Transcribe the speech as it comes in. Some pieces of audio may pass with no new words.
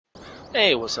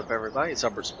Hey, what's up everybody? It's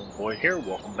Boy here.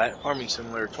 Welcome back to Farming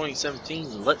Simulator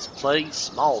 2017 Let's Play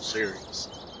Small Series.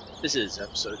 This is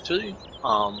episode 2.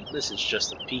 This is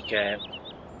just a peek at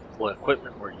what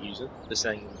equipment we're using. This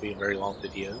ain't going to be a very long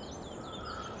video.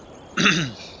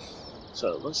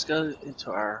 So let's go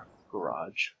into our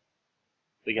garage.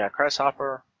 We got a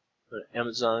Grasshopper, the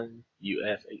Amazon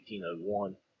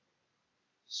UF1801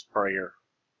 sprayer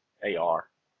AR.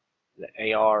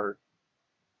 The AR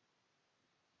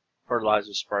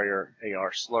fertilizer sprayer,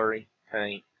 AR slurry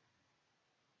tank.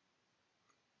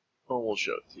 Well, we'll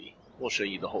show it to you. We'll show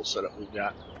you the whole setup we've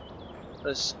got.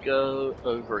 Let's go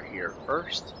over here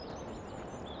first.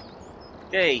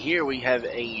 Okay, here we have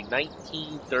a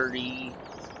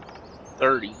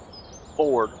 1930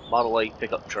 Ford Model A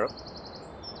pickup truck.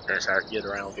 There's our get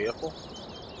around vehicle.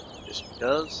 Just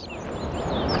because.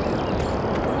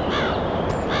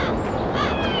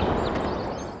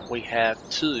 We have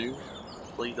two. I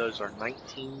believe those are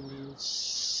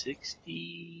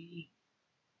 1960.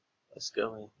 Let's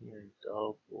go in here and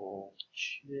double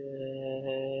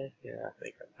check. Yeah, I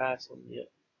think I passed them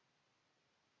yet.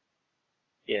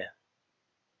 Yeah.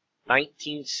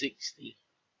 1960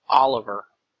 Oliver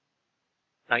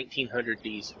 1900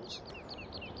 diesels.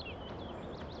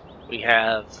 We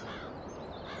have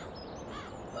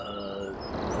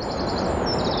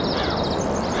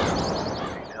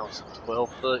now it's a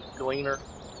 12-foot gleaner.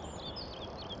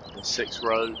 A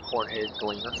 6-row cornhead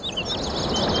gleaner.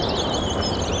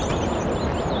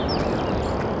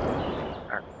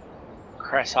 Our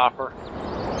Grasshopper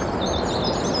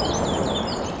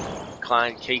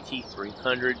Klein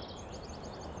KT300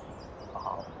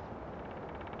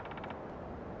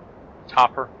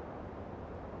 topper.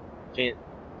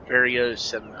 Vario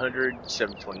 700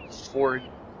 724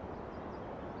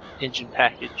 engine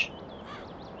package.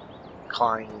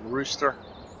 Klein Rooster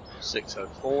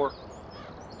 604.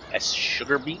 As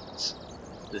sugar beets.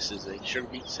 This is a sugar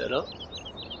beet setup.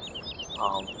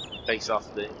 Based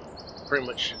off the pretty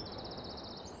much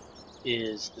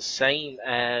is the same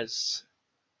as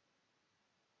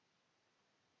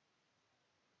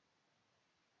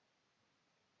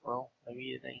well,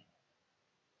 maybe it ain't.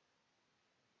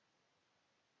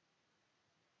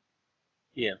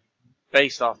 Yeah.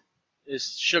 Based off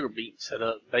it's sugar beet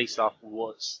setup based off of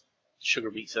what's sugar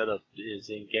beet setup is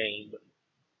in game, but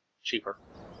cheaper.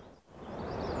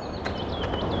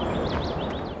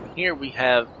 Here we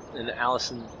have an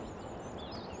Alice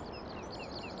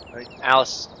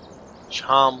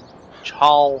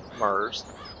Chalmers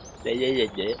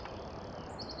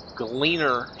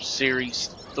Gleaner Series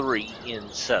 3 in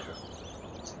 7.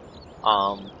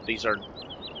 These are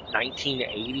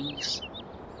 1980s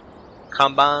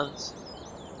combines.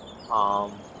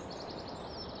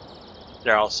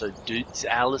 They're also Duke's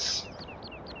Alice.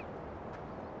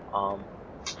 I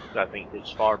think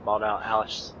Duke's Far bought out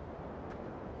Alice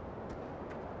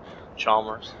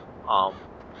Chalmers.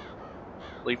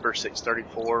 Leaper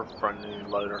 634 front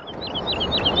end loader. And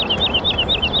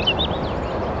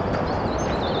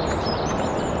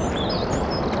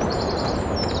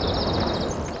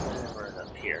we're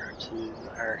up here to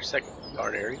our second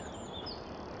yard area.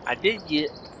 I did get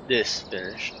this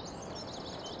finished.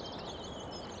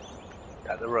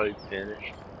 Got the road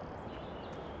finished.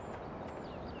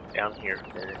 Down here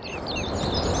finished.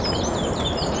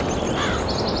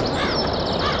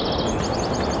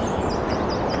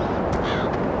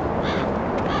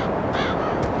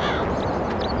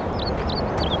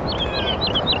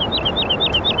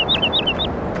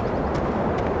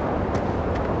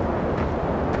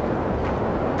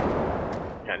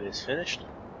 Got this finished.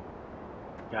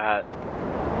 Got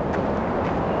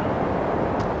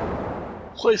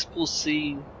placeable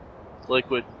seed,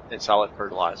 liquid, and solid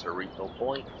fertilizer refill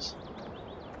points.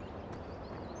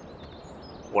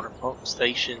 Water pump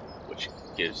station, which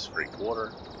gives free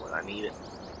water when I need it.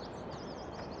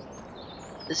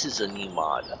 This is a new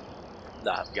mod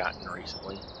that I've gotten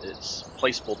recently. It's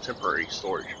placeable temporary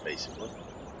storage, basically.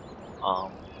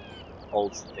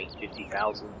 Holds, I think,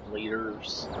 50,000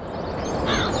 liters.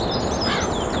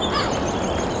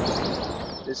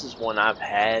 This is one I've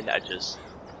had. I just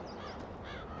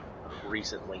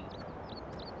recently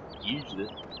used it.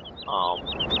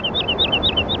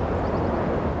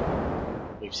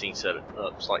 We've seen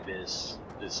setups like this.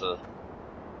 This is a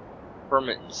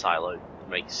fermenting silo to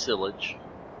make silage.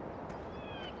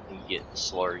 You get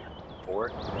slurry for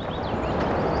it.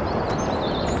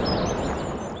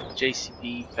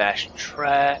 JCB Fast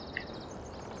Track.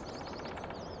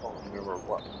 I don't remember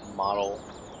what model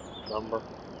number.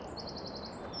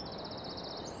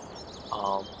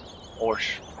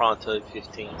 Porsche Pronto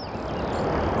 15.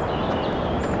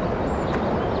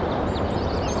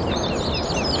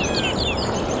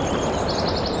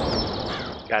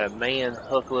 Got a man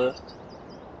hook lift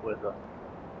with a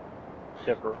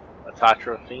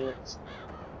Tatra Phoenix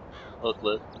hook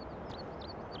lift.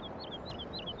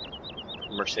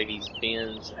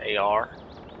 Mercedes-Benz AR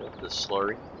with the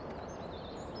slurry.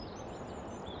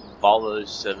 Volvo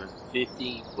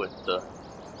 750 with the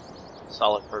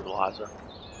solid fertilizer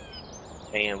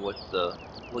and with the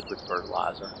liquid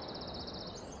fertilizer.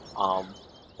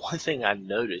 One thing I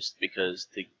noticed, because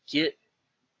to get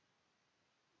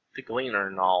the gleaner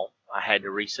and all, I had to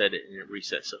reset it, and it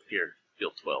resets up here,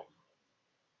 field 12.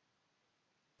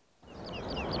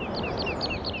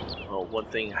 Well, one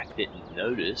thing I didn't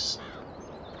notice.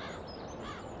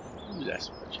 Ooh, that's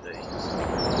a bunch of things.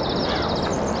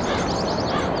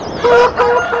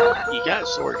 You got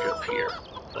storage up here,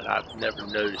 but I've never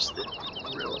noticed it,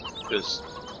 really. Because,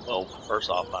 well, first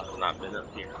off, I've not been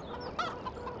up here.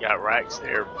 You got racks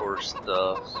there for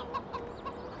stuff.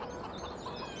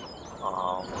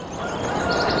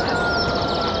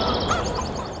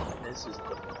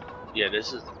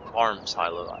 This is the farm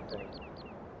silo, I think.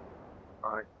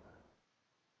 Alright.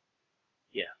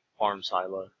 Yeah, farm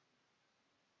silo.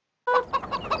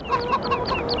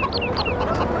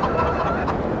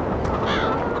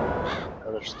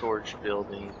 Another storage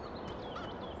building.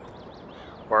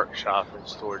 Workshop and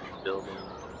storage building.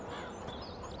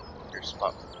 Here's a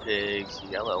spot for pigs.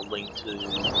 You got a little lean-to.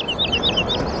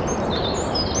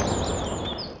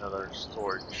 Another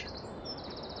storage.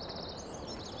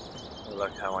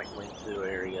 Another kind of like lean-to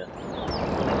area.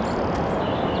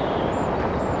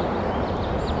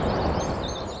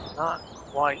 Not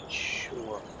quite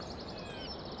sure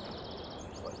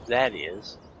what that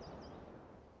is.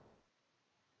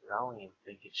 I don't even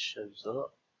think it shows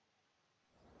up.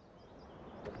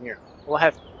 But here,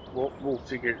 we'll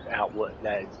figure out what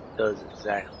that does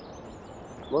exactly.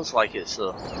 Looks like it's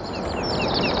a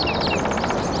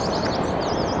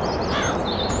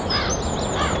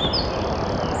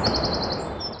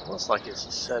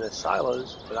set of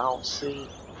silos, but I don't see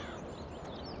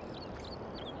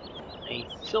a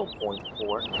fill point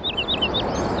for it.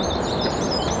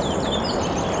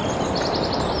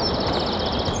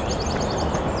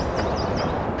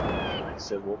 Like I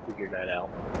said, we'll figure that out.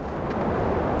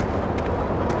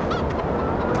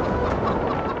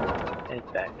 Head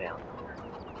back down here.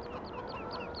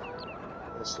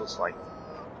 This looks like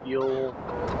fuel.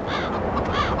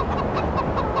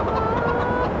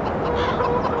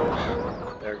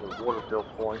 There's a water fill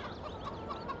point.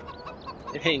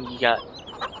 And then you got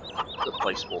the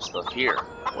placeable stuff here,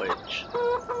 which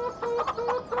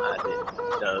I didn't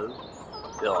know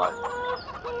until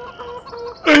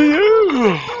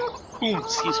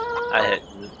excuse me, I had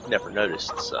never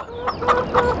noticed, so I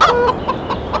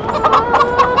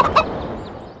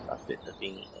didn't have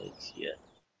any eggs yet.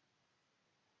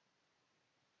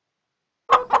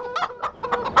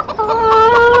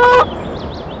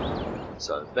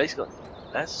 So basically,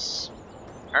 that's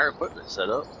our equipment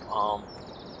setup.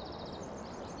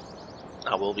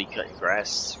 I will be cutting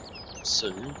grass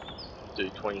soon. Do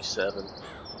 27,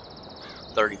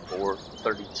 34,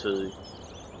 32,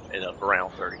 and up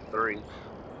around 33,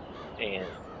 and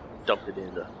dump it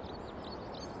into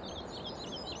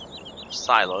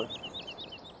silo.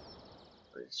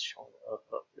 It's showing up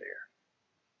there.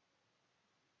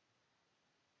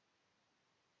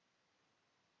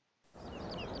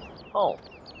 Oh,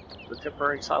 the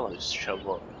temporary silos show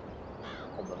up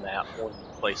on the map when you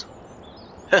place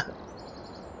them.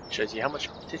 Shows you how much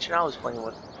attention I was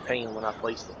paying when I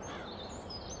placed it.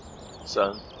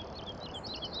 So,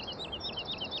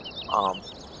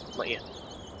 but yeah,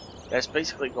 that's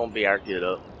basically going to be our get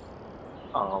up.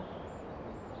 I've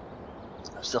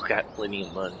still got plenty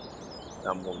of money.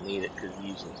 I'm going to need it because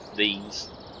using these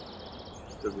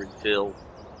to refill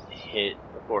it,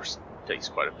 of course, takes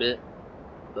quite a bit.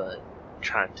 But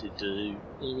trying to do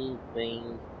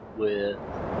anything with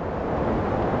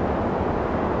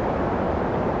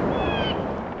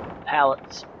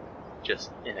pallets, just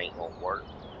it ain't gonna work.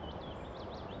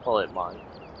 Well, it might.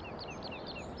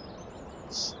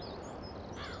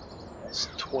 That's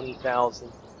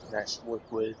 20,000. That's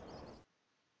liquid.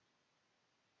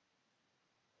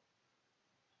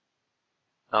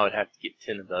 I would have to get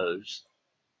 10 of those.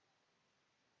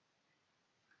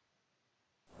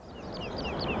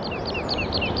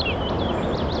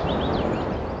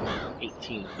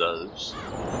 18 of those.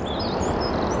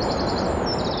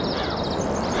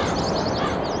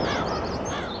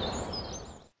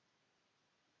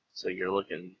 So you're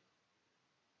looking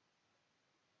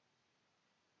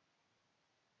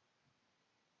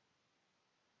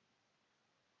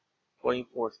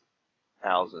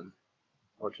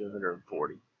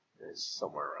 $24,240 is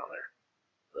somewhere around there.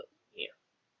 But yeah.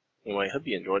 Anyway, hope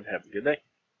you enjoyed. Have a good day.